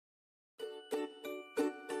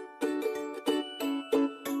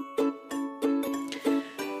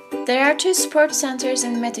There are two sports centers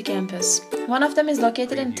in METU campus. One of them is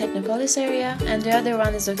located in Technopolis area and the other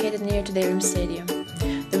one is located near to Devrim Stadium.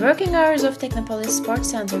 The working hours of Technopolis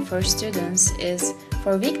Sports Center for students is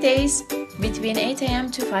for weekdays between 8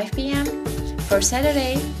 a.m. to 5 p.m. For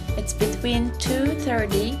Saturday, it's between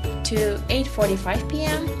 2:30 to 8:45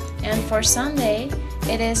 p.m. and for Sunday,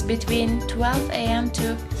 it is between 12 a.m.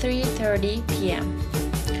 to 3:30 p.m.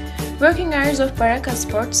 Working hours of Baraka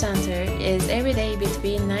Sports Center is every day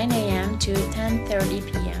between 9 a.m. to 10:30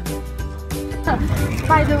 p.m.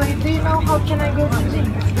 By the way, do you know how can I go to gym?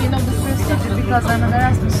 Do you know the procedure because I'm an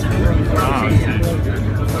Erasmus student?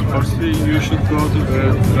 Firstly, you should go to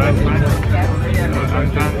the website and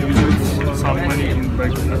then visit some money in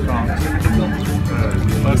bank account.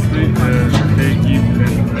 Firstly, they give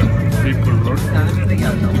paperwork to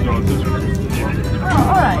go to the gym.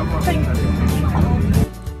 Oh, alright, thank you.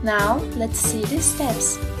 Now, let's see the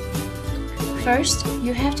steps. First,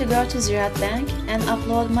 you have to go to Ziraat Bank and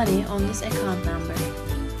upload money on this account number.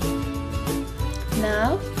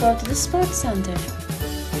 Now, go to the sports center.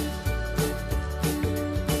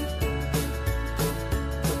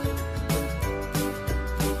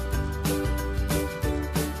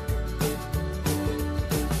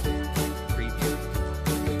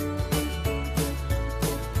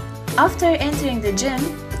 After entering the gym,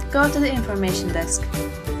 go to the information desk.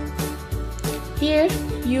 Here,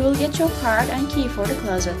 you will get your card and key for the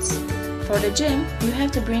closets. For the gym, you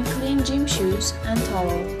have to bring clean gym shoes and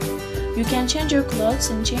towel. You can change your clothes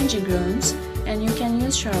in changing rooms and you can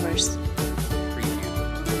use showers.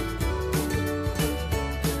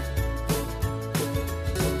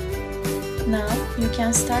 Now, you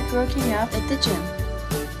can start working out at the gym.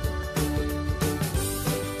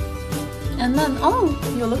 And then, oh,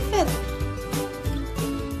 you look fit!